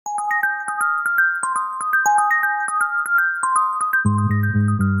Hello,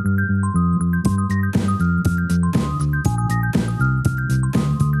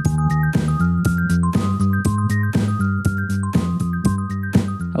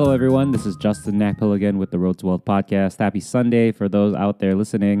 everyone. This is Justin Nakpil again with the Road to Wealth podcast. Happy Sunday for those out there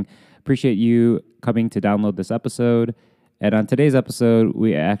listening. Appreciate you coming to download this episode. And on today's episode,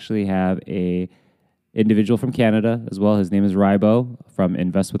 we actually have a individual from Canada as well. His name is Rybo from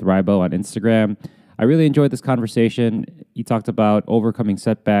Invest with Rybo on Instagram. I really enjoyed this conversation. He talked about overcoming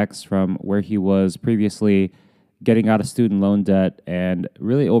setbacks from where he was previously, getting out of student loan debt, and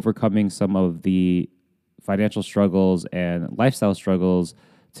really overcoming some of the financial struggles and lifestyle struggles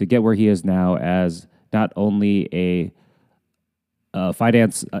to get where he is now as not only a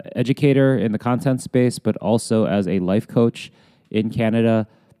finance educator in the content space, but also as a life coach in Canada.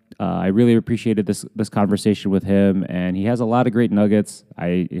 I really appreciated this conversation with him, and he has a lot of great nuggets.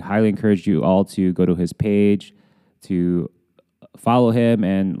 I highly encourage you all to go to his page, to follow him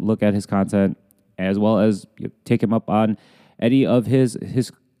and look at his content, as well as take him up on any of his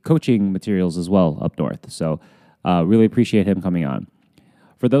coaching materials as well up north. So really appreciate him coming on.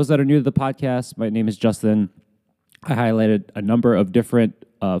 For those that are new to the podcast, my name is Justin. I highlighted a number of different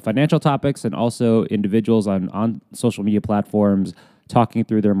financial topics and also individuals on social media platforms talking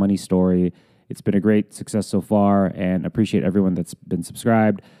through their money story. It's been a great success so far, and appreciate everyone that's been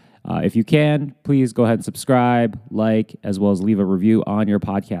subscribed. If you can, please go ahead and subscribe, like, as well as leave a review on your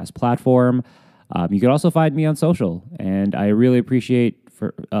podcast platform. You can also find me on social, and I really appreciate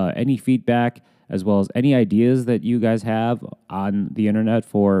for any feedback as well as any ideas that you guys have on the internet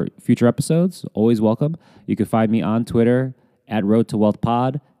for future episodes. Always welcome. You can find me on Twitter at Road to Wealth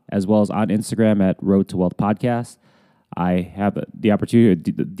Pod, as well as on Instagram at Road to Wealth Podcast. I have the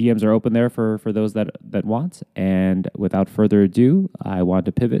opportunity. The DMs are open there for those that want. And without further ado, I want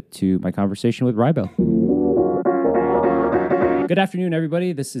to pivot to my conversation with Rybo. Good afternoon,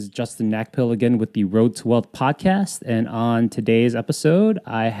 everybody. This is Justin Nakpil again with the Road to Wealth podcast. And on today's episode,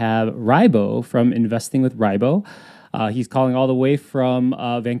 I have Rybo from Investing with Rybo. He's calling all the way from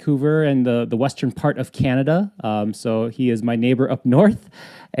Vancouver and the western part of Canada. So he is my neighbor up north.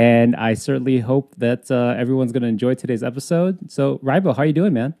 And I certainly hope that everyone's going to enjoy today's episode. So Rybo, how are you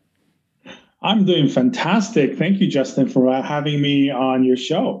doing, man? I'm doing fantastic. Thank you, Justin, for having me on your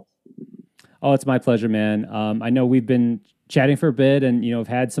show. Oh, it's my pleasure, man. I know we've been chatting for a bit, and have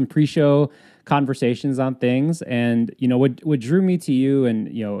had some pre-show conversations on things. And what drew me to you and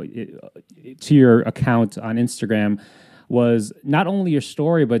to your account on Instagram was not only your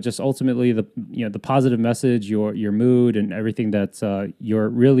story, but just ultimately the positive message, your mood, and everything that you're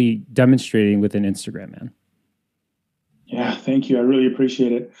really demonstrating within Instagram, man. Yeah, thank you. I really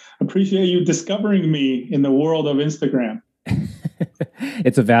appreciate it. Appreciate you discovering me in the world of Instagram.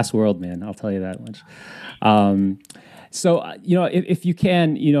 It's a vast world, man. I'll tell you that much. So, if you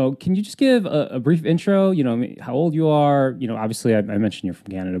can you just give a brief intro, how old you are? Obviously I mentioned you're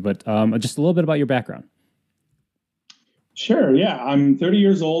from Canada, but just a little bit about your background. Sure. Yeah. I'm 30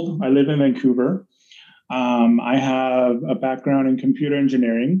 years old. I live in Vancouver. I have a background in computer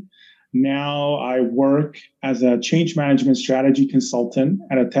engineering. Now I work as a change management strategy consultant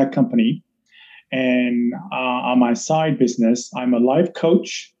at a tech company. And on my side business, I'm a life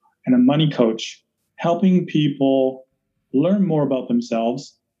coach and a money coach, helping people learn more about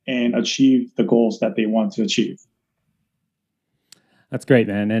themselves and achieve the goals that they want to achieve. That's great,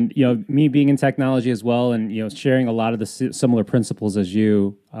 man. And, me being in technology as well and, sharing a lot of the similar principles as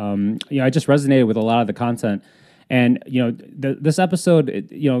you, I just resonated with a lot of the content. And, this episode,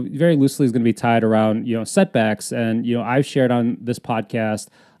 very loosely is going to be tied around, setbacks. And, I've shared on this podcast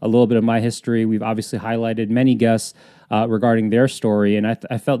a little bit of my history. We've obviously highlighted many guests regarding their story. And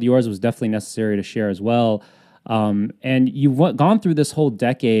I felt yours was definitely necessary to share as well. And you've gone through this whole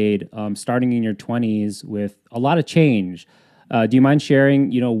decade, starting in your 20s with a lot of change. Do you mind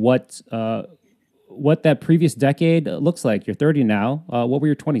sharing, what that previous decade looks like? You're 30 now. What were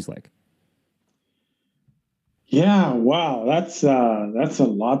your 20s like? Yeah, wow, that's a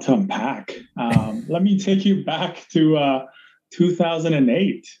lot to unpack. Let me take you back to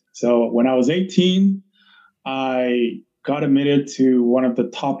 2008. So when I was 18, I got admitted to one of the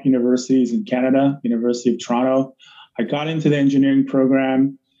top universities in Canada, University of Toronto. I got into the engineering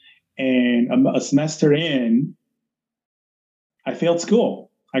program, and a semester in, I failed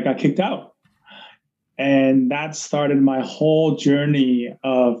school. I got kicked out. And that started my whole journey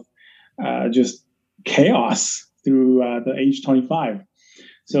of just chaos through the age 25.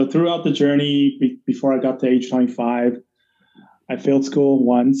 So throughout the journey, before I got to age 25, I failed school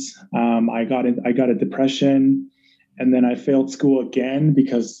once. I got a depression, and then I failed school again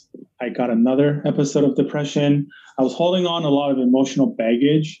because I got another episode of depression. I was holding on a lot of emotional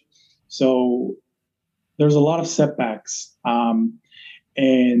baggage. So there's a lot of setbacks.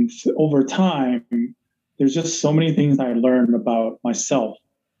 And over time, there's just so many things I learned about myself,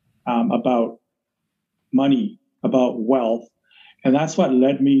 about money, about wealth. And that's what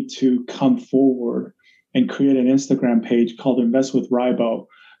led me to come forward and create an Instagram page called Invest with Rybo.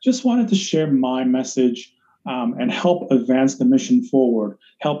 Just wanted to share my message and help advance the mission forward,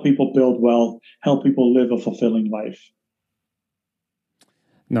 help people build wealth, help people live a fulfilling life.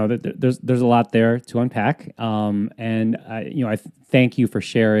 No, there's a lot there to unpack, and I thank you for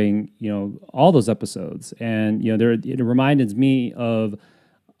sharing all those episodes, and it reminded me of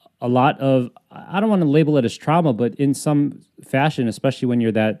a lot of, I don't want to label it as trauma, but in some fashion, especially when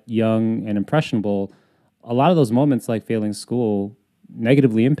you're that young and impressionable, a lot of those moments like failing school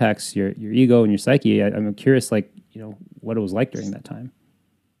negatively impacts your ego and your psyche. I'm curious, what it was like during that time.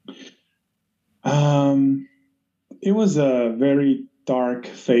 It was a very dark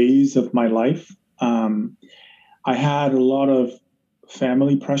phase of my life. I had a lot of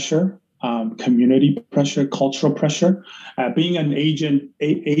family pressure, community pressure, cultural pressure. Being an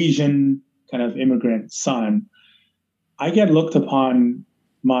Asian kind of immigrant son, I get looked upon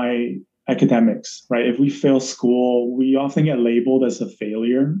my academics, right? If we fail school, we often get labeled as a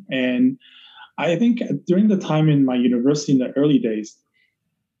failure. And I think during the time in my university in the early days,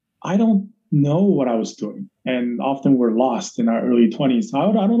 I don't know what I was doing. And often we're lost in our early 20s. I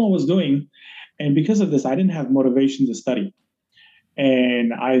don't know what I was doing. And because of this, I didn't have motivation to study.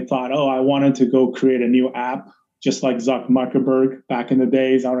 And I thought, I wanted to go create a new app, just like Zuck Zuckerberg back in the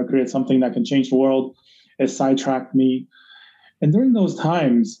days. I want to create something that can change the world. It sidetracked me. And during those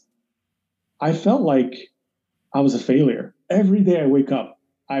times, I felt like I was a failure. Every day I wake up,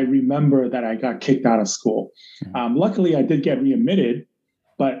 I remember that I got kicked out of school. Luckily, I did get readmitted,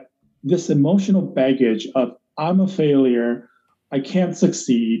 but this emotional baggage of I'm a failure, I can't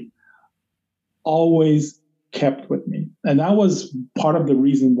succeed, always kept with me. And that was part of the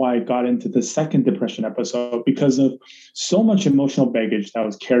reason why I got into the second depression episode, because of so much emotional baggage that I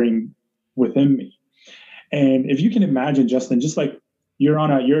was carrying within me. And if you can imagine, Justin, just like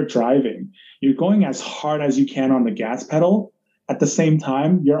you're driving, you're going as hard as you can on the gas pedal. At the same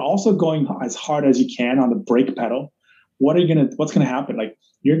time, you're also going as hard as you can on the brake pedal. What's gonna happen? Like,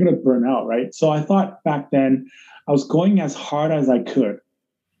 you're gonna burn out, right? So I thought back then I was going as hard as I could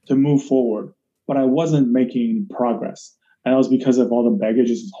to move forward, but I wasn't making progress. And that was because of all the baggage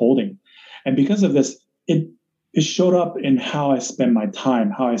I was holding. And because of this, it showed up in how I spend my time,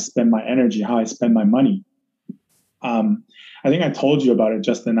 how I spend my energy, how I spend my money. I think I told you about it,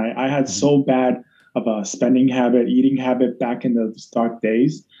 Justin. I had so bad of a spending habit, eating habit back in those dark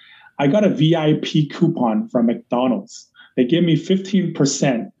days. I got a VIP coupon from McDonald's. They give me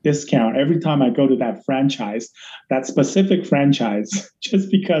 15% discount every time I go to that specific franchise, just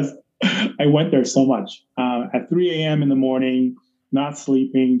because I went there so much. At 3 a.m. in the morning, not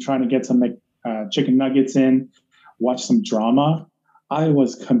sleeping, trying to get some chicken nuggets in, watch some drama. I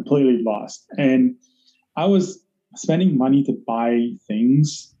was completely lost. And I was spending money to buy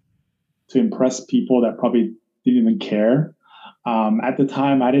things to impress people that probably didn't even care. At the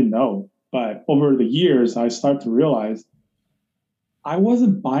time, I didn't know. But over the years, I started to realize I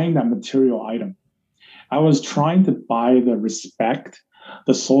wasn't buying that material item. I was trying to buy the respect,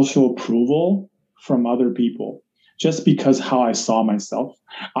 the social approval from other people, just because how I saw myself.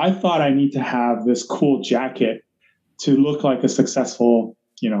 I thought I need to have this cool jacket to look like a successful,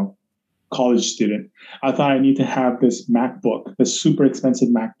 college student. I thought I need to have this MacBook, this super expensive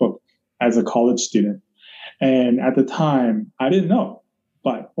MacBook as a college student. And at the time, I didn't know.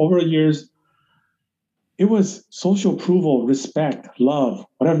 But over the years, it was social approval, respect, love,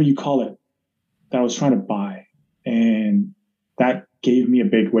 whatever you call it, that I was trying to buy. And that gave me a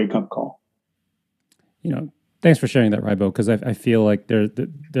big wake-up call. Thanks for sharing that, Rybo, because I feel like there's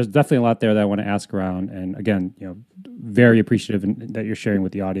definitely a lot there that I want to ask around. And again, very appreciative that you're sharing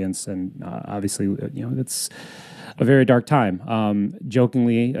with the audience. And obviously, it's a very dark time.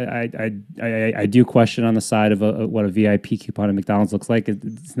 Jokingly, I do question on the side of what a VIP coupon at McDonald's looks like.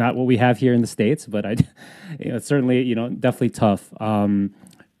 It's not what we have here in the States, but it's certainly definitely tough. The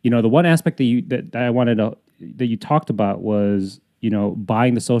one aspect that you talked about was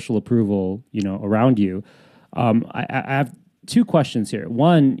buying the social approval around you. I have two questions here.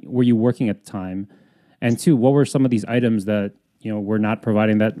 One, were you working at the time? And two, what were some of these items that were not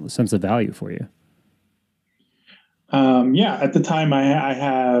providing that sense of value for you? At the time,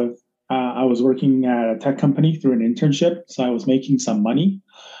 I was working at a tech company through an internship, so I was making some money,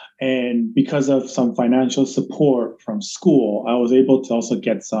 And because of some financial support from school, I was able to also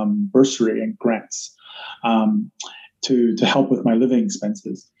get some bursary and grants um, to help with my living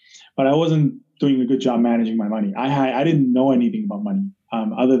expenses. But I wasn't doing a good job managing my money. I didn't know anything about money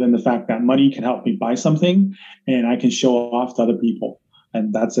other than the fact that money can help me buy something and I can show off to other people.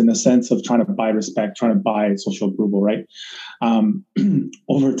 And that's in the sense of trying to buy respect, trying to buy social approval, right?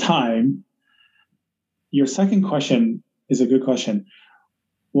 Over time, your second question is a good question.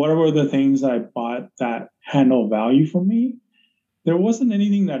 What were the things that I bought that had no value for me? There wasn't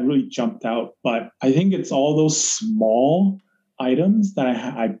anything that really jumped out, but I think it's all those small items that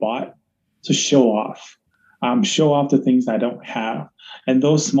I bought to show off the things I don't have. And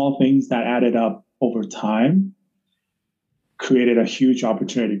those small things that added up over time created a huge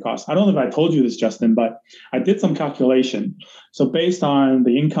opportunity cost. I don't know if I told you this, Justin, but I did some calculation. So based on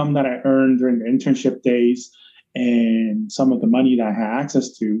the income that I earned during the internship days and some of the money that I had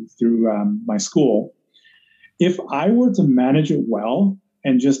access to through my school, if I were to manage it well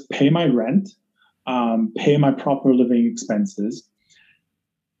and just pay my rent, pay my proper living expenses,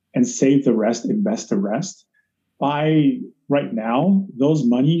 and save the rest, invest the rest, by right now, those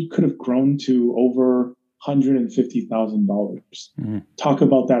money could have grown to over $150,000. Mm-hmm. Talk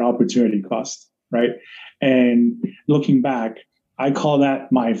about that opportunity cost, right? And looking back, I call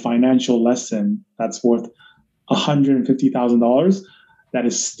that my financial lesson that's worth $150,000 that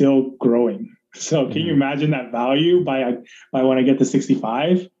is still growing. So can you imagine that value by when I get to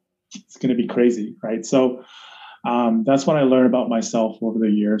 65? It's going to be crazy, right? So that's what I learned about myself over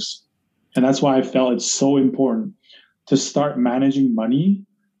the years. And that's why I felt it's so important to start managing money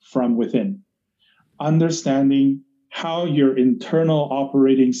from within. Understanding how your internal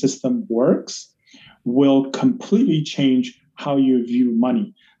operating system works will completely change how you view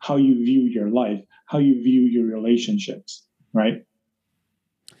money, how you view your life, how you view your relationships, right?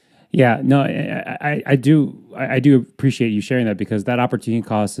 Yeah, no, I do appreciate you sharing that, because that opportunity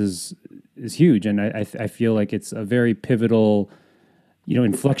cost is huge, and I feel like it's a very pivotal,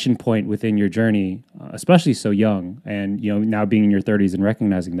 inflection point within your journey, especially so young, and now being in your 30s and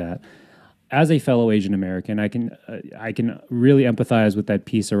recognizing that. As a fellow Asian American, I can really empathize with that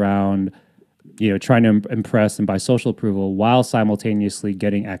piece around, trying to impress and buy social approval while simultaneously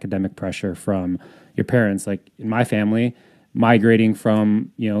getting academic pressure from your parents. Like in my family, migrating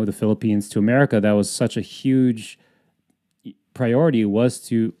from the Philippines to America, that was such a huge priority, was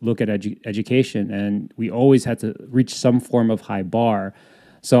to look at education, and we always had to reach some form of high bar.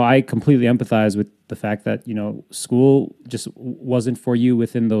 So I completely empathize with the fact that school just wasn't for you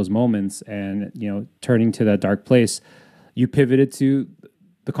within those moments, and turning to that dark place, you pivoted to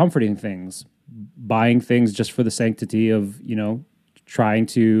the comforting things, buying things just for the sanctity of trying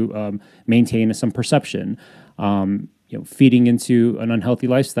to maintain some perception. Feeding into an unhealthy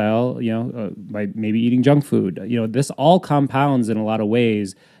lifestyle, by maybe eating junk food. This all compounds in a lot of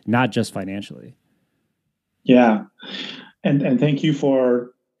ways, not just financially. Yeah. And thank you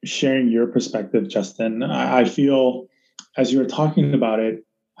for sharing your perspective, Justin. I feel as you're talking about it,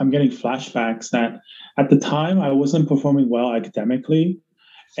 I'm getting flashbacks that at the time I wasn't performing well academically,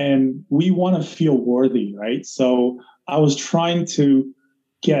 and we want to feel worthy, right? So I was trying to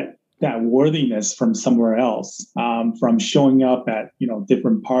get that worthiness from somewhere else, from showing up at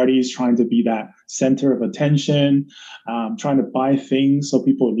different parties, trying to be that center of attention, trying to buy things so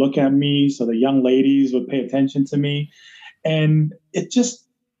people would look at me, so the young ladies would pay attention to me, and it just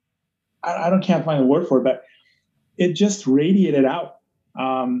can't find a word for it, but it just radiated out,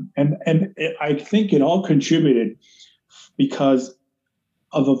 I think it all contributed because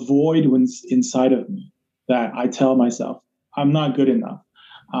of a void inside of me that I tell myself I'm not good enough.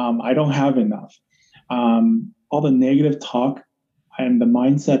 I don't have enough. All the negative talk and the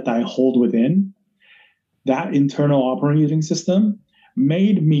mindset that I hold within, that internal operating system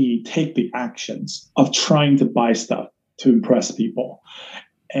made me take the actions of trying to buy stuff to impress people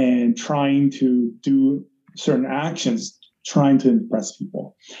and trying to do certain actions, trying to impress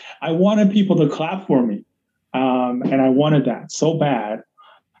people. I wanted people to clap for me. And I wanted that so bad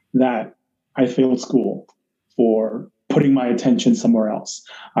that I failed school for putting my attention somewhere else.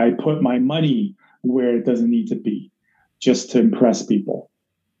 I put my money where it doesn't need to be just to impress people.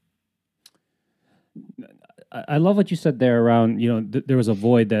 I love what you said there around, there was a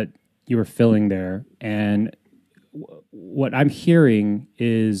void that you were filling there. And what I'm hearing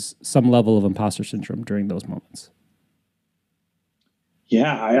is some level of imposter syndrome during those moments.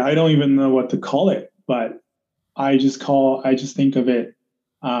 Yeah, I don't even know what to call it, but I just think of it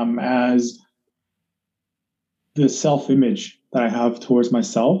as the self-image that I have towards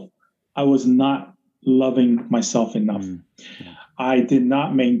myself. I was not loving myself enough. I did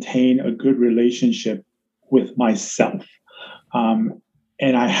not maintain a good relationship with myself.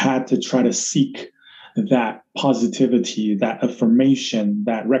 And I had to try to seek that positivity, that affirmation,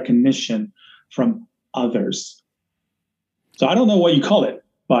 that recognition from others. So I don't know what you call it,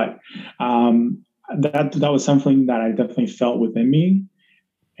 but that was something that I definitely felt within me.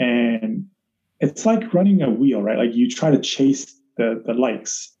 And it's like running a wheel, right? Like you try to chase the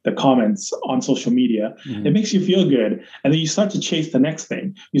likes, the comments on social media. Mm-hmm. It makes you feel good. And then you start to chase the next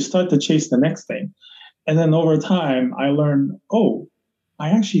thing. You start to chase the next thing. And then over time, I learned, oh, I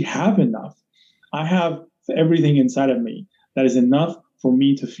actually have enough. I have everything inside of me that is enough for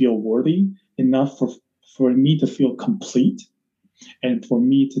me to feel worthy, enough for me to feel complete, and for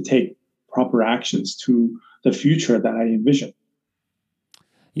me to take proper actions to the future that I envision.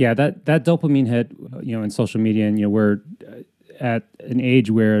 Yeah, that dopamine hit, in social media, and we're at an age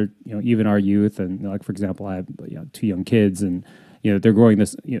where even our youth, and like for example, I have 2 young kids, and they're growing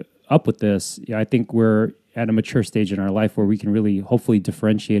this up with this. I think we're at a mature stage in our life where we can really hopefully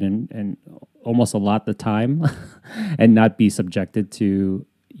differentiate and almost allot the time and not be subjected to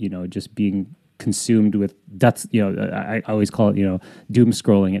just being consumed with death. I always call it doom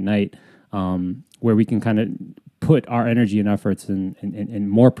scrolling at night, where we can kind of put our energy and efforts in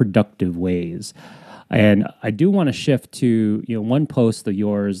more productive ways. And I do want to shift to one post of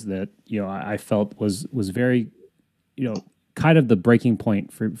yours that I felt was very kind of the breaking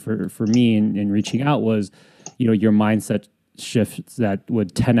point for me in reaching out was your mindset shifts that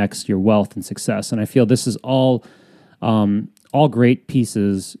would 10x your wealth and success. And I feel this is all great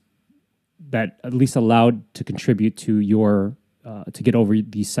pieces that at least allowed to contribute to your to get over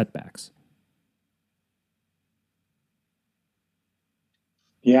these setbacks.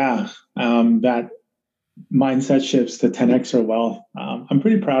 Yeah, that mindset shifts to 10x your wealth. I'm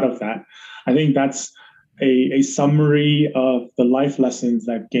pretty proud of that. I think that's a summary of the life lessons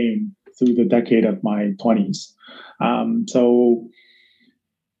I've gained through the decade of my 20s. So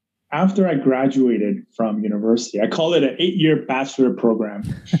after I graduated from university, I call it an 8-year bachelor program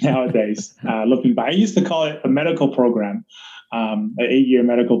nowadays. Looking back, I used to call it a medical program, an 8-year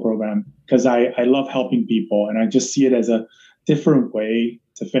medical program, because I love helping people and I just see it as a different way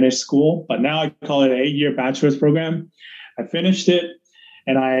to finish school. But now I call it an 8-year bachelor's program. I finished it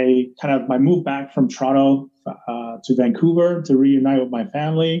and I moved back from Toronto to Vancouver to reunite with my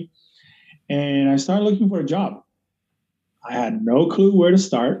family. And I started looking for a job. I had no clue where to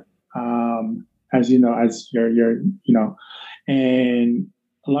start. And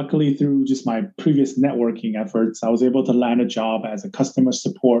luckily through just my previous networking efforts, I was able to land a job as a customer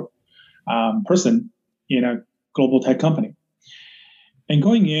support person in a global tech company. And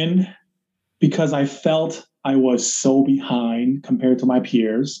going in, because I felt I was so behind compared to my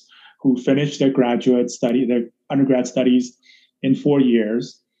peers who finished their undergrad studies in 4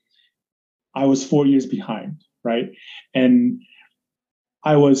 years, I was 4 years behind, right? And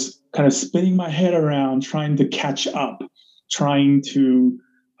I was kind of spinning my head around trying to catch up, trying to,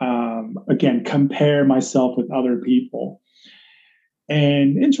 again, compare myself with other people.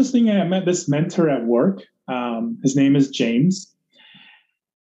 And interestingly, I met this mentor at work. His name is James.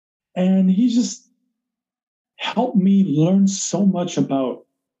 And he just helped me learn so much about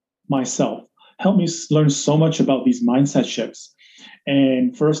myself, helped me learn so much about these mindset shifts.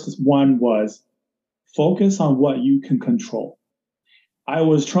 And first one was focus on what you can control. I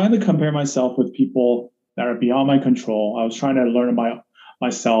was trying to compare myself with people that are beyond my control. I was trying to learn about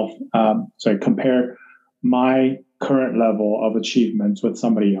myself, compare my current level of achievement with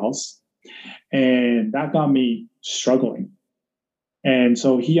somebody else. And that got me struggling. And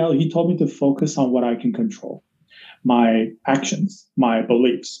so he told me to focus on what I can control, my actions, my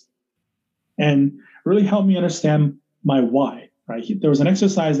beliefs, and really helped me understand my why, right? There was an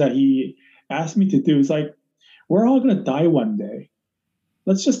exercise that he asked me to do. It's like, we're all going to die one day.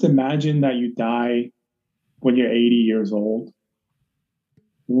 Let's just imagine that you die when you're 80 years old.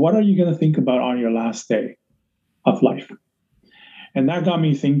 What are you going to think about on your last day of life? And that got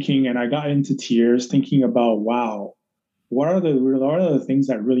me thinking, and I got into tears thinking about, wow, what are the things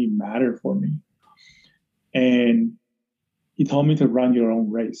that really matter for me? And he told me to run your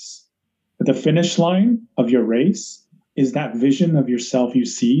own race. But the finish line of your race is that vision of yourself you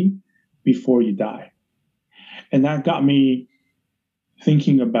see before you die. And that got me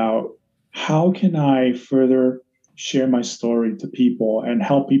thinking about how can I further share my story to people and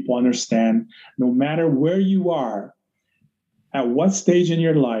help people understand no matter where you are, at what stage in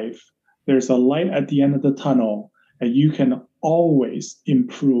your life, there's a light at the end of the tunnel and you can always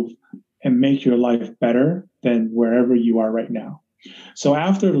improve and make your life better than wherever you are right now. So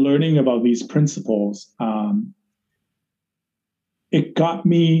after learning about these principles, it got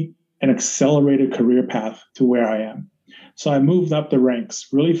me an accelerated career path to where I am. So I moved up the ranks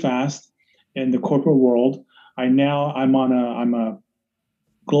really fast in the corporate world. I'm a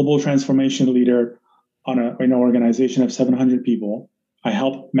global transformation leader on an organization of 700 people. I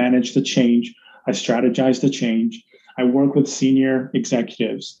help manage the change. I strategize the change. I work with senior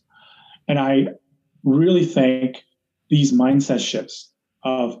executives. And I really think these mindset shifts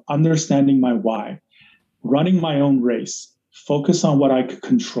of understanding my why, running my own race, focus on what I could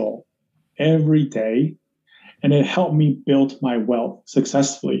control every day, and it helped me build my wealth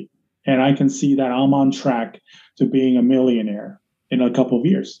successfully. And I can see that I'm on track to being a millionaire in a couple of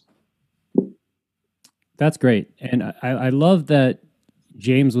years. That's great. And I love that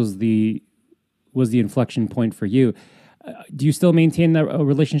James was the inflection point for you. Do you still maintain that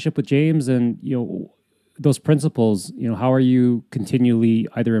relationship with James, and those principles? How are you continually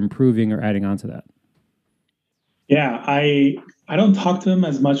either improving or adding on to that? Yeah, I don't talk to him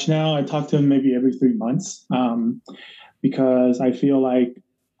as much now. I talk to him maybe every 3 months, because I feel like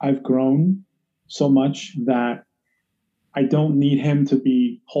I've grown so much that I don't need him to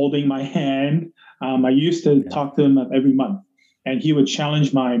be holding my hand. I used to talk to him every month, and he would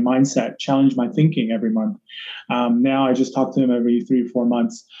challenge my mindset, challenge my thinking every month. Now I just talk to him every 3 or 4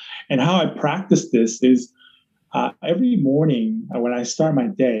 months. And how I practice this is every morning when I start my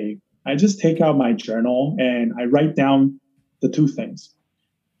day, I just take out my journal and I write down the 2 things.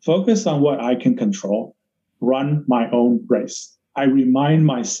 Focus on what I can control, run my own race. I remind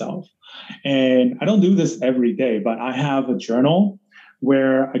myself, and I don't do this every day, but I have a journal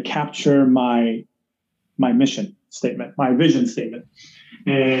where I capture my mission statement, my vision statement.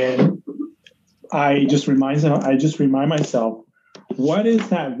 And I just remind myself, what is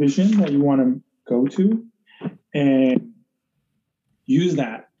that vision that you want to go to? And use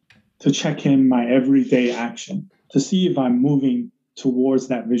that to check in my everyday action to see if I'm moving towards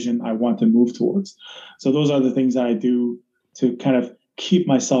that vision I want to move towards. So those are the things that I do to kind of keep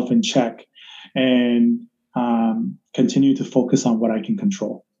myself in check and continue to focus on what I can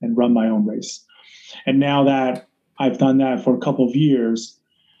control and run my own race. And now that I've done that for a couple of years,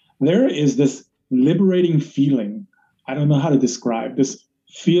 there is this liberating feeling. I don't know how to describe this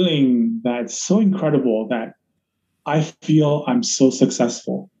feeling that's so incredible that I feel I'm so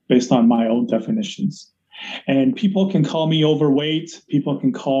successful based on my own definitions. And people can call me overweight. People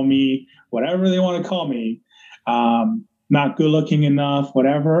can call me whatever they want to call me, not good looking enough,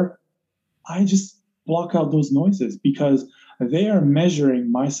 whatever. I just block out those noises because they are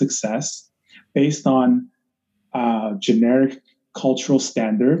measuring my success based on generic cultural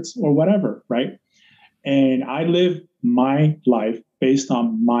standards or whatever, right? And I live my life based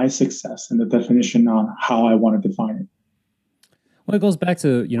on my success and the definition on how I want to define it. Well, it goes back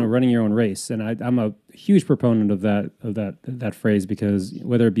to running your own race, and I'm a huge proponent of that phrase, because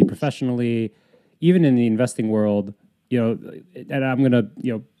whether it be professionally, even in the investing world, and I'm gonna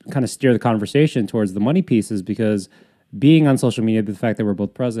kind of steer the conversation towards the money pieces, because being on social media, the fact that we're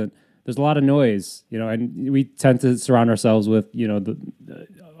both present, there's a lot of noise, and we tend to surround ourselves with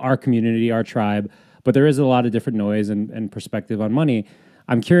our community, our tribe, but there is a lot of different noise and perspective on money.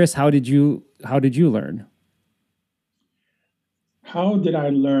 I'm curious, how did you learn? How did I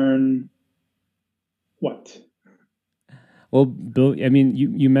learn what? Well, Bill, I mean,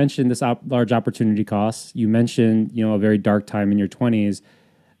 you mentioned this large opportunity cost. You mentioned, a very dark time in your 20s,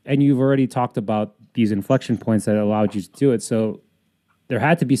 and you've already talked about these inflection points that allowed you to do it. So there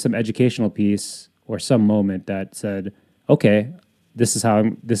had to be some educational piece or some moment that said, okay, this is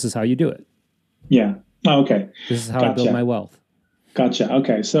how you do it. Yeah. Oh, okay. This is how I build my wealth. Gotcha.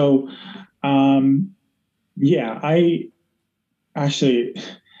 Okay. So,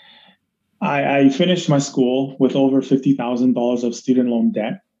 I finished my school with over $50,000 of student loan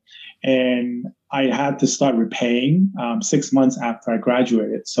debt, and I had to start repaying 6 months after I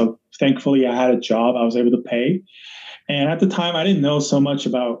graduated. So thankfully, I had a job. I was able to pay. And at the time, I didn't know so much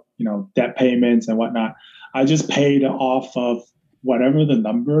about debt payments and whatnot. I just paid off of whatever the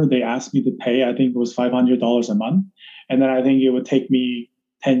number they asked me to pay. I think it was $500 a month, and then I think it would take me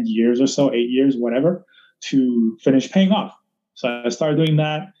 10 years or so, 8 years, whatever, to finish paying off. So I started doing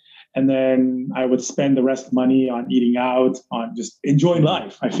that. And then I would spend the rest of the money on eating out, on just enjoying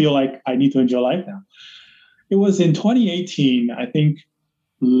life. I feel like I need to enjoy life now. It was in 2018, I think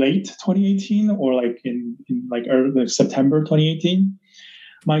late 2018, or like in early September 2018,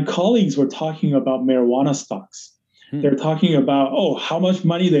 my colleagues were talking about marijuana stocks. They're talking about, how much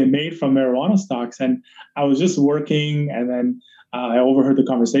money they made from marijuana stocks. And I was just working, and then I overheard the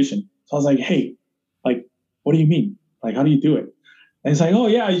conversation. So I was like, hey, like, what do you mean? Like, how do you do it? And it's like,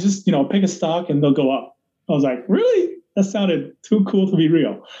 you just, pick a stock and they'll go up. I was like, really? that sounded too cool to be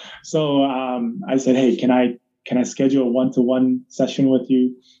real. So I said, hey, can I schedule a one-to-one session with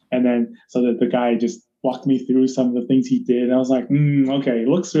you? And then so that the guy just walked me through some of the things he did. And I was like, okay, it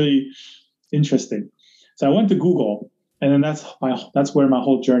looks really interesting. So I went to Google, and then that's where my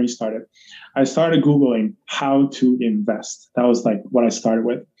whole journey started. I started Googling how to invest. That was like what I started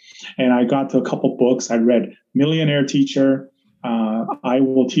with. And I got to a couple books. I read Millionaire Teacher, I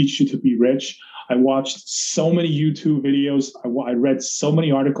Will Teach You to Be Rich. I watched so many YouTube videos. I read so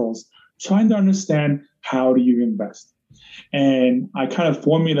many articles trying to understand how do you invest. And I kind of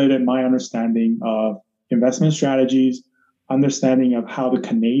formulated my understanding of investment strategies, understanding of how the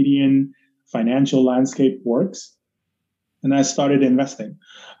Canadian financial landscape works. And I started investing.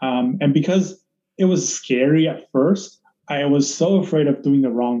 And because it was scary at first, I was so afraid of doing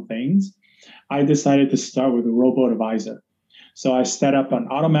the wrong things, I decided to start with a robo-advisor. So I set up an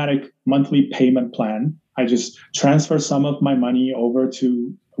automatic monthly payment plan. I just transfer some of my money over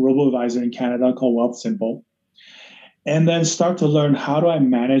to a robo-advisor in Canada called Wealthsimple, and then start to learn how do I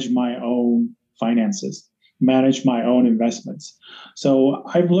manage my own finances, manage my own investments. So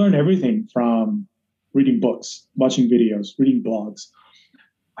I've learned everything from reading books, watching videos, reading blogs.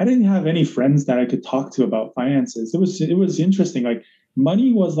 I didn't have any friends that I could talk to about finances. It was interesting. Like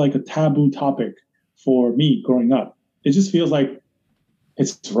money was like a taboo topic for me growing up. It just feels like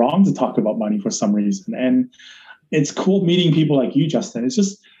it's wrong to talk about money for some reason. And it's cool meeting people like you, Justin. It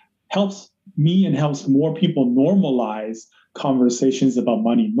just helps me and helps more people normalize conversations about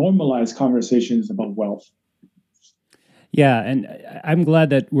money, normalize conversations about wealth. Yeah, and I'm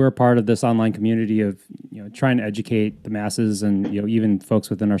glad that we're a part of this online community of trying to educate the masses and even folks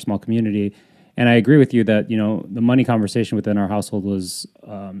within our small community. And I agree with you that the money conversation within our household was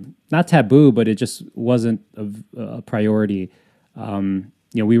not taboo, but it just wasn't a priority.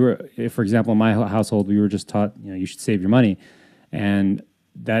 We were, for example, in my household, we were just taught you should save your money, and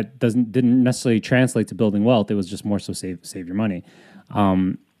that didn't necessarily translate to building wealth. It was just more so save your money.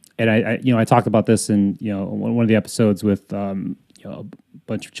 And I talked about this in one of the episodes with a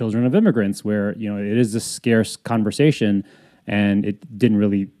bunch of children of immigrants, where it is this scarce conversation, and it didn't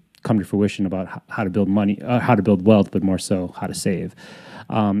really come to fruition about how to build money, how to build wealth, but more so how to save.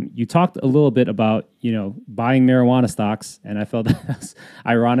 You talked a little bit about buying marijuana stocks, and I felt that was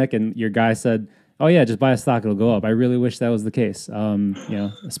ironic. And your guy said, "Oh yeah, just buy a stock; it'll go up." I really wish that was the case.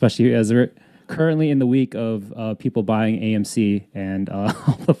 Especially as we're currently in the week of people buying AMC and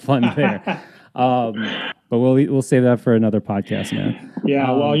all the fun there. But we'll save that for another podcast, man. Yeah,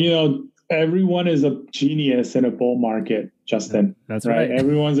 well, everyone is a genius in a bull market, Justin. That's right.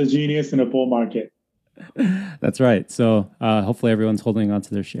 Everyone's a genius in a bull market. That's right. So hopefully everyone's holding on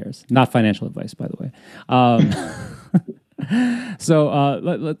to their shares. Not financial advice, by the way.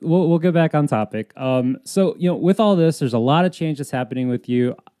 So we'll get back on topic. So with all this, there's a lot of change that's happening with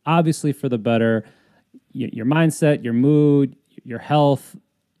you. Obviously, for the better. Your mindset, your mood, your health,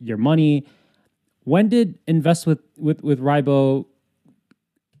 your money. When did invest with Rybo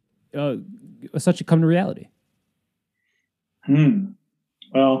such a come to reality?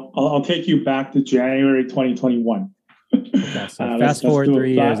 Well, I'll take you back to January 2021. Okay, so fast forward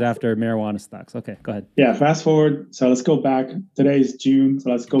 3 years after marijuana stocks. Okay, go ahead. Yeah, fast forward. So let's go back. Today is June,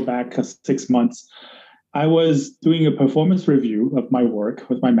 so let's go back 6 months. I was doing a performance review of my work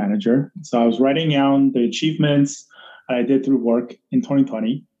with my manager. So I was writing down the achievements I did through work in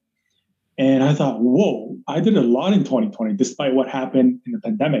 2020. And I thought, whoa, I did a lot in 2020, despite what happened in the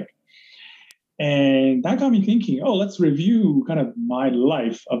pandemic. And that got me thinking, let's review kind of my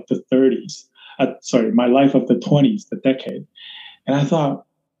life of the 30s. My life of the 20s, the decade. And I thought,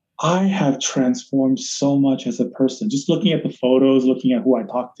 I have transformed so much as a person, just looking at the photos, looking at who I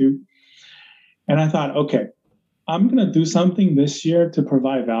talked to. And I thought, okay, I'm going to do something this year to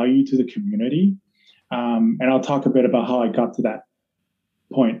provide value to the community. And I'll talk a bit about how I got to that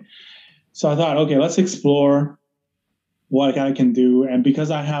point. So I thought, okay, let's explore what I can do. And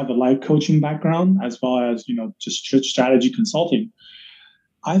because I have a life coaching background, as well as, just strategy consulting,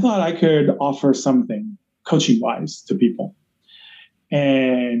 I thought I could offer something coaching-wise to people.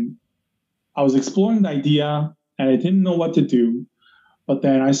 And I was exploring the idea, and I didn't know what to do. But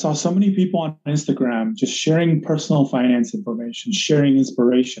then I saw so many people on Instagram just sharing personal finance information, sharing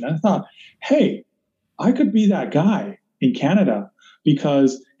inspiration. I thought, hey, I could be that guy in Canada,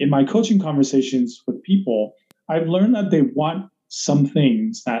 because in my coaching conversations with people, I've learned that they want some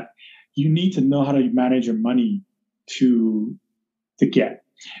things that you need to know how to manage your money to get.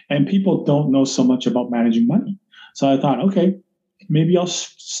 And people don't know so much about managing money. So I thought, okay, maybe I'll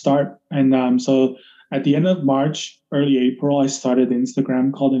start. And so at the end of March, early April, I started an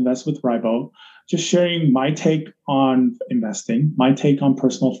Instagram called Invest with Rybo, just sharing my take on investing, my take on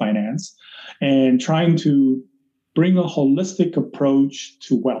personal finance, and trying to bring a holistic approach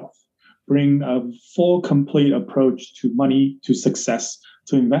to wealth, bring a full, complete approach to money, to success,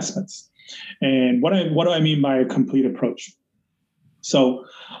 to investments. And what do I mean by a complete approach? So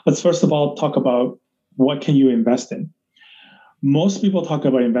let's first of all talk about what can you invest in. Most people talk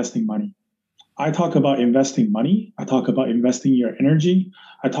about investing money. I talk about investing money. I talk about investing your energy.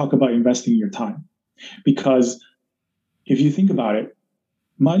 I talk about investing your time. Because if you think about it,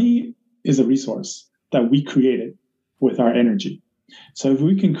 money is a resource that we created with our energy. So if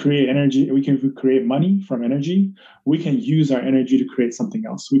we can create energy, we can create money from energy, we can use our energy to create something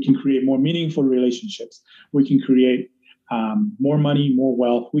else. We can create more meaningful relationships. We can create more money, more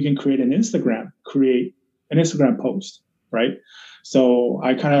wealth. We can create an Instagram post, right? So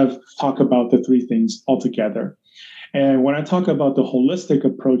I kind of talk about the three things altogether. And when I talk about the holistic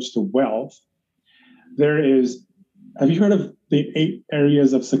approach to wealth, have you heard of the 8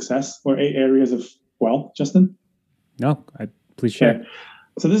 areas of success or 8 areas of wealth, Justin? No, please share. Okay.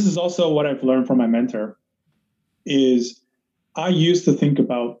 So this is also what I've learned from my mentor is I used to think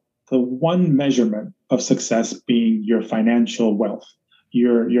about the one measurement of success being your financial wealth,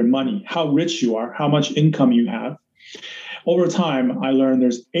 your money, how rich you are, how much income you have. Over time, I learned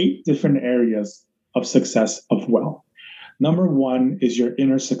there's 8 different areas of success of wealth. Number 1 is your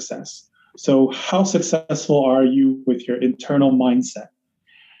inner success. So how successful are you with your internal mindset?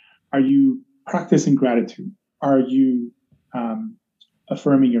 Are you practicing gratitude? Are you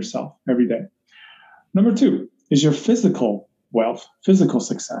affirming yourself every day? Number 2 is your physical wealth, physical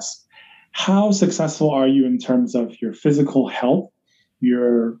success. How successful are you in terms of your physical health,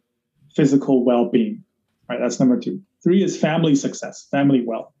 your physical well-being? Right, that's number 2. 3 is family success, family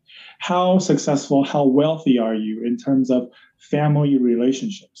wealth. How successful, how wealthy are you in terms of family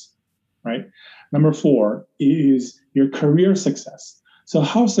relationships, right? Number 4 is your career success. So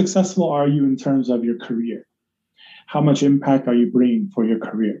how successful are you in terms of your career? How much impact are you bringing for your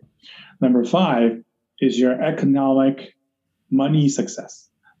career? Number 5 is your economic money success.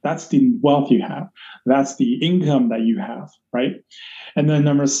 That's the wealth you have. That's the income that you have, right? And then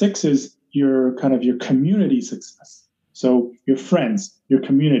number 6 is your community success. So your friends, your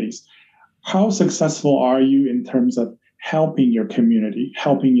communities. How successful are you in terms of helping your community,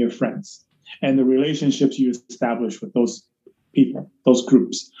 helping your friends, and the relationships you establish with those people, those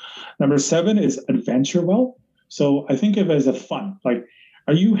groups? Number 7 is adventure wealth. So I think of it as a fun. Like,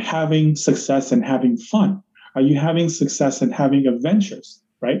 are you having success and having fun? Are you having success and having adventures,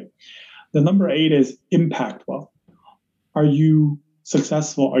 right? The number 8 is impact wealth. Are you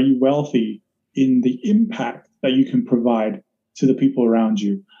successful? Are you wealthy in the impact that you can provide to the people around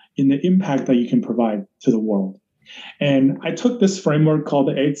you, in the impact that you can provide to the world? And I took this framework called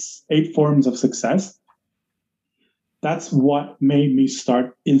the eight forms of success. That's what made me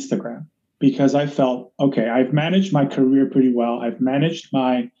start Instagram, because I felt, okay, I've managed my career pretty well. I've managed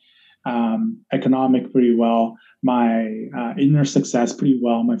my economic pretty well, my inner success pretty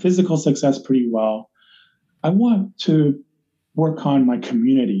well, my physical success pretty well. I want to work on my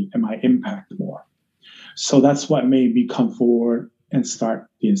community and my impact more. So that's what made me come forward and start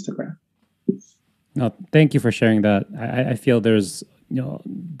the Instagram. No, thank you for sharing that. I feel there's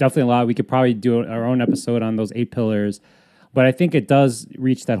definitely a lot. We could probably do our own episode on those 8 pillars, but I think it does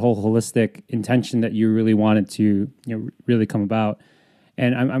reach that whole holistic intention that you really wanted to really come about.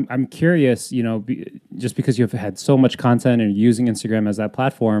 And I'm curious, just because you've had so much content and using Instagram as that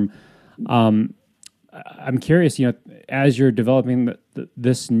platform, I'm curious, as you're developing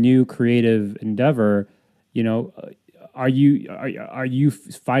this new creative endeavor, are you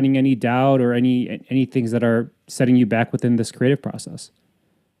finding any doubt or any things that are setting you back within this creative process?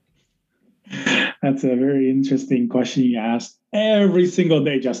 That's a very interesting question you asked. Every single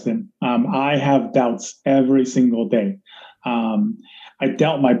day, Justin, I have doubts every single day. I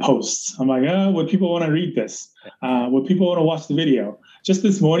doubt my posts. I'm like, would people want to read this? Would people want to watch the video? Just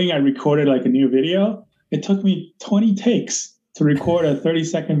this morning, I recorded a new video. It took me 20 takes to record a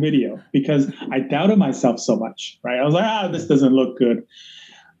 30-second video because I doubted myself so much, right? I was like, this doesn't look good.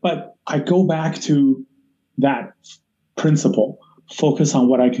 But I go back to that principle, focus on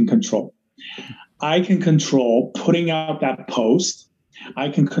what I can control. I can control putting out that post. I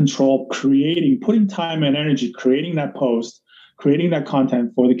can control putting time and energy, creating that post, creating that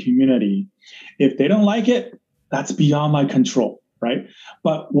content for the community. If they don't like it, that's beyond my control, right?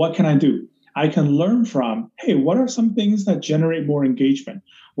 But what can I do? I can learn from, hey, what are some things that generate more engagement?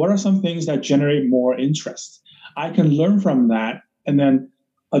 What are some things that generate more interest? I can learn from that and then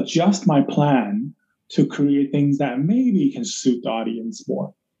adjust my plan to create things that maybe can suit the audience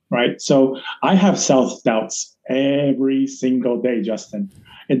more. right? So I have self-doubts every single day, Justin.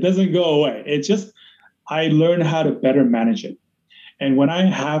 It doesn't go away. It's just I learn how to better manage it. And when I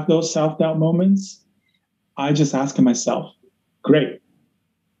have those self-doubt moments, I just ask myself, great,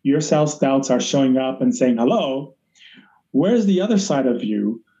 your self-doubts are showing up and saying hello. Where's the other side of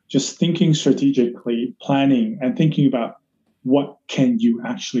you just thinking strategically, planning, and thinking about what can you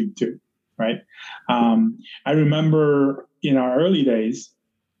actually do, right? I remember in our early days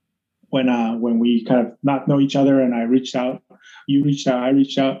when we kind of not know each other, and I reached out, you reached out, I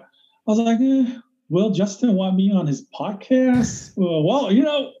reached out. I was like, will Justin want me on his podcast?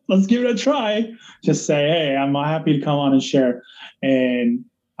 Well, let's give it a try. Just say, hey, I'm happy to come on and share. And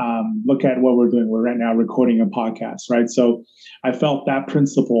look at what we're doing. We're right now recording a podcast, right? So I felt that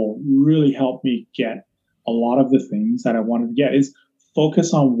principle really helped me get a lot of the things that I wanted to get is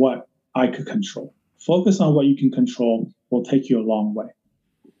focus on what I could control. Focus on what you can control will take you a long way.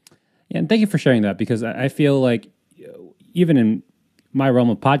 Yeah, and thank you for sharing that, because I feel like even in my realm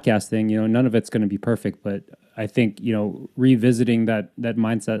of podcasting, none of it's going to be perfect, but I think, revisiting that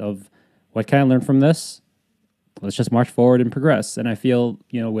mindset of what can I learn from this? Let's just march forward and progress. And I feel,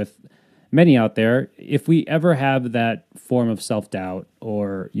 with many out there, if we ever have that form of self-doubt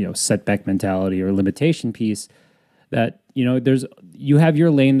or, setback mentality or limitation piece, that, you have your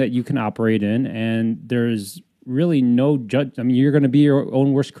lane that you can operate in, and there's really no judge. I mean, you're going to be your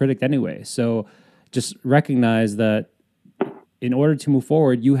own worst critic anyway. So just recognize that in order to move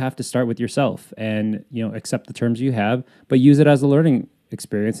forward, you have to start with yourself and, accept the terms you have, but use it as a learning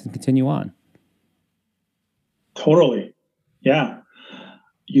experience and continue on. Totally. Yeah.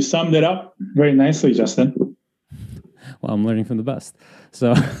 You summed it up very nicely, Justin. Well, I'm learning from the best.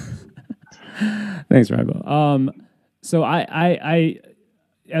 So thanks, Ribo. So I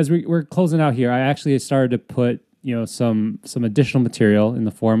as we're closing out here, I actually started to put, some additional material in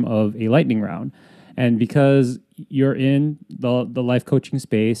the form of a lightning round. And because you're in the life coaching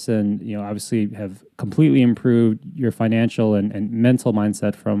space and, obviously have completely improved your financial and mental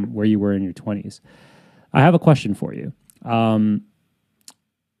mindset from where you were in your 20s, I have a question for you.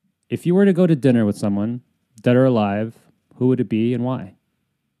 If you were to go to dinner with someone, dead or alive, who would it be and why?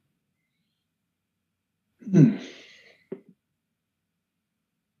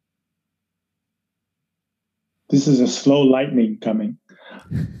 This is a slow lightning coming.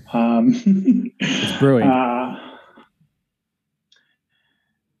 It's brewing.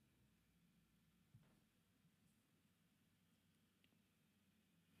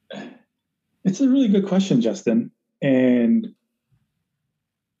 It's a really good question, Justin. And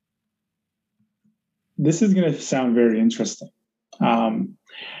this is going to sound very interesting.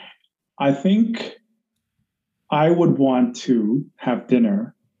 I think I would want to have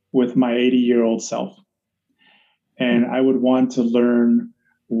dinner with my 80-year-old self. And I would want to learn,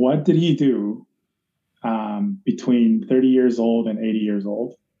 what did he do between 30 years old and 80 years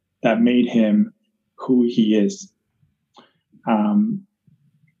old that made him who he is?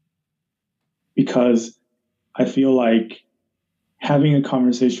 Because I feel like having a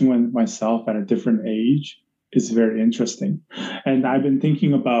conversation with myself at a different age is very interesting. And I've been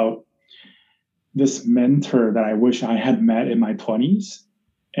thinking about this mentor that I wish I had met in my 20s.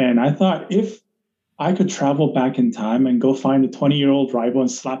 And I thought, if I could travel back in time and go find a 20-year-old Ribo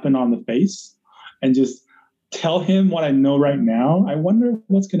and slap him on the face and just tell him what I know right now, I wonder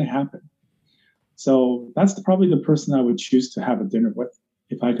what's going to happen. So that's probably the person I would choose to have a dinner with,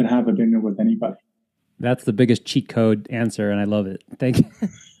 if I could have a dinner with anybody. That's the biggest cheat code answer, and I love it. Thank you.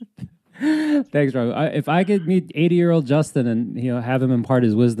 Thanks, Ribo. If I could meet 80-year-old Justin and have him impart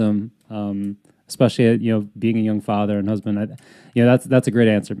his wisdom, especially being a young father and husband, that's a great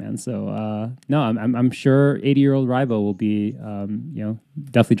answer, man. So no, I'm sure 80-year-old Ribo will be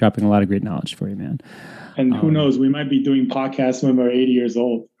definitely dropping a lot of great knowledge for you, man. And who knows, we might be doing podcasts when we're 80 years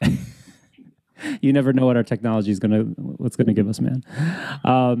old. You never know what our technology is what's gonna give us, man.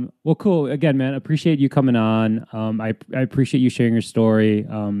 Well, cool. Again, man, appreciate you coming on. I appreciate you sharing your story.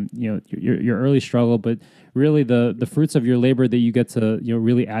 Your early struggle, but really the fruits of your labor that you get to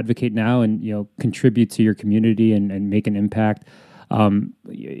really advocate now and contribute to your community and make an impact.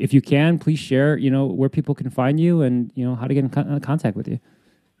 If you can, please share where people can find you and how to get in contact with you.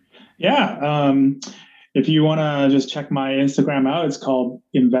 Yeah. If you want to just check my Instagram out, it's called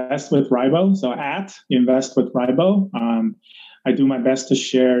Invest with Ribo. So at Invest with Ribo. I do my best to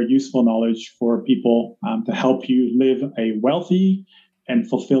share useful knowledge for people to help you live a wealthy and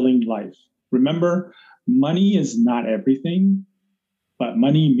fulfilling life. Remember, money is not everything, but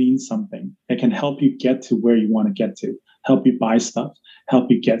money means something. It can help you get to where you want to get to, help you buy stuff,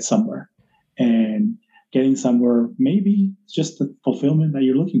 help you get somewhere. And getting somewhere, maybe just the fulfillment that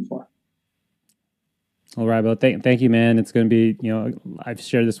you're looking for. Well, Rybo, thank you, man. It's going to be, I've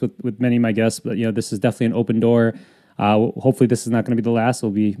shared this with many of my guests, but, this is definitely an open door. Hopefully this is not going to be the last.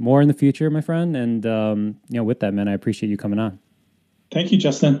 There'll be more in the future, my friend. And, with that, man, I appreciate you coming on. Thank you,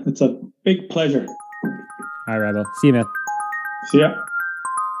 Justin. It's a big pleasure. All right, Rybo. See you, man. See ya.